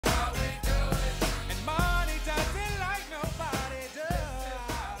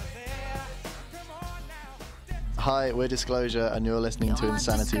Hi, we're Disclosure, and you're listening to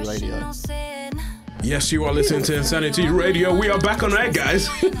Insanity Radio. Yes, you are listening to Insanity Radio. We are back on air, guys.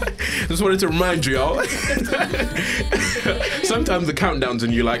 Just wanted to remind you all. Sometimes the countdowns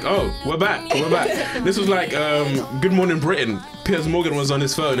and you're like, oh, we're back. This was like Good Morning Britain. Piers Morgan was on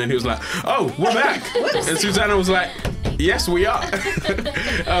his phone and he was like, oh, we're back. And Susanna was like, yes, we are.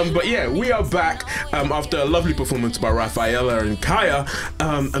 But yeah, we are back after a lovely performance by Rafaela and Kaya.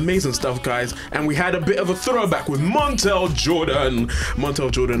 Amazing stuff, guys. And we had a bit of a throwback with Montel Jordan. Montel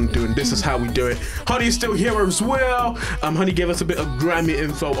Jordan doing This Is How We Do It. Honey's still here as well. Honey gave us a bit of Grammy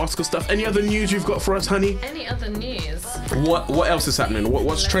info, Oscar stuff. Any other news you've got for us, Honey? Any other news? What else is happening?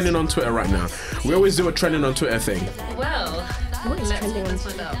 What's trending on Twitter right now? We always do a trending on Twitter thing. Well, What is trending on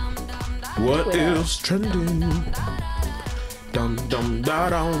find out. What Twitter. is trending? Dum dum da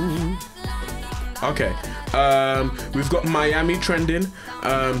dum. Okay. We've got Miami trending.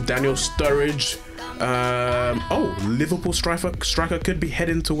 Daniel Sturridge. Liverpool striker could be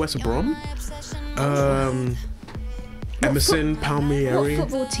heading to West Brom. Emerson Palmieri. What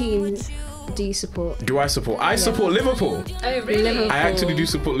football team do you support? Do I support? I support Liverpool. Oh, really? Liverpool. I actually do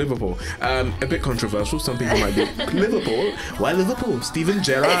support Liverpool. A bit controversial. Some people might be Liverpool. Why Liverpool? Steven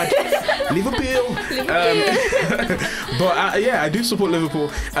Gerrard. Liverpool. But yeah, I do support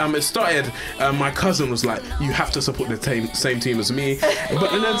Liverpool. It started. My cousin was like, "You have to support the same team as me."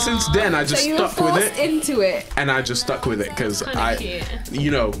 But then since then, I just So you were stuck with forced it, into it. and I just stuck with it because Kinda cute.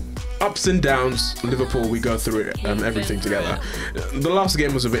 you know. Ups and downs, Liverpool, we go through it, everything together. The last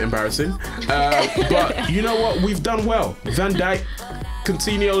game was a bit embarrassing, but you know what? We've done well. Van Dijk,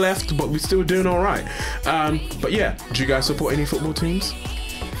 Coutinho left, but we're still doing all right. But yeah, do you guys support any football teams?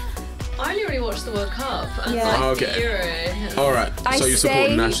 I only really watched the World Cup. And Yeah. like Okay. the Euro. All right, I so you support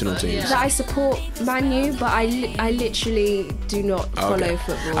say national teams. That I support Man U, but I literally do not follow Okay.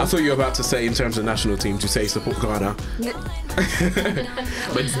 football. I thought you were about to say in terms of national teams, you say support Ghana.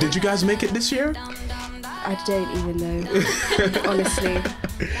 But did you guys make it this year? I don't even know. Honestly,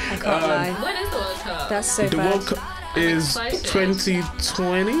 I can't lie. When is the World Cup? That's so The bad. World Cup is excited.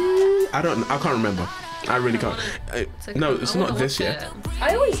 2020. I can't remember. I really can't. No, it's I wanna not this watch year. it.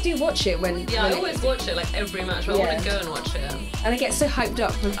 I always do watch it when. Yeah, when I always watch it like every match. But I Yeah. want to go and watch it. and I get so hyped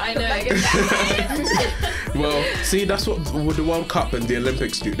up. I know. I get Well, see, that's what the World Cup and the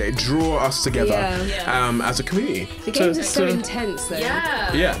Olympics do. They draw us together Yeah. as a community. The games are so intense, though.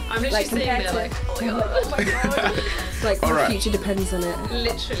 Yeah. Yeah. I'm literally Like, sitting compared there to- like, oh my god. Like All my right. future depends on it.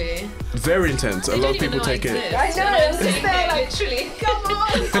 Literally. Very intense. A They lot don't of people even take know I it. exist. I know, And I'm I'm sitting just there here like, literally. Come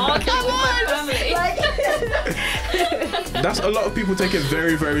on! Arguing with my family. That's a lot of people take it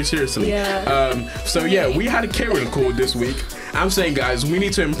very, very seriously. Yeah. So yeah, we had a Kieran call this week. I'm saying, guys, we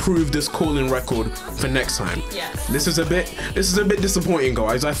need to improve this calling record for next time. Yes. This is a bit disappointing,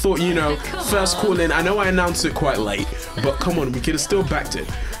 guys. I thought, first on. call in. I know I announced it quite late, but come on, we could have still backed it.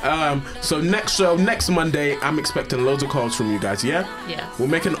 So next show, next Monday, I'm expecting loads of calls from you guys. Yeah. Yes. We'll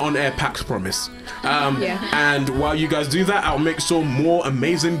make an on-air Pax promise. Yeah. And while you guys do that, I'll make sure more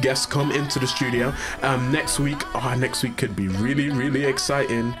amazing guests come into the studio. Next week could be really, really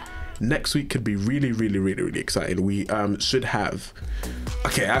exciting. Next week could be really, really, really, really exciting. We should have.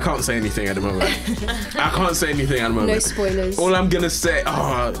 Okay, I can't say anything at the moment. No spoilers. All I'm gonna say.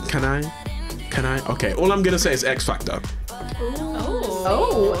 Can I? Okay. All I'm gonna say is X Factor.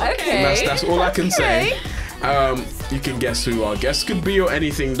 Oh, okay. That's all I can say. You can guess who our guest could be or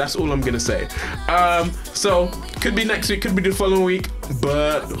anything. That's all I'm gonna say. So could be next week, could be the following week,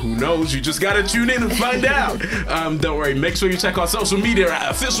 but who knows? You just gotta tune in and find out. Don't worry. Make sure you check our social media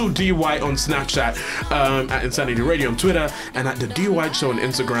at official D-Whyte on Snapchat, at Insanity Radio on Twitter, and at the D-Whyte Show on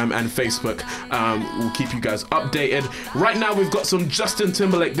Instagram and Facebook. We'll keep you guys updated. Right now, we've got some Justin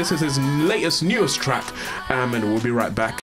Timberlake. This is his newest track, and we'll be right back.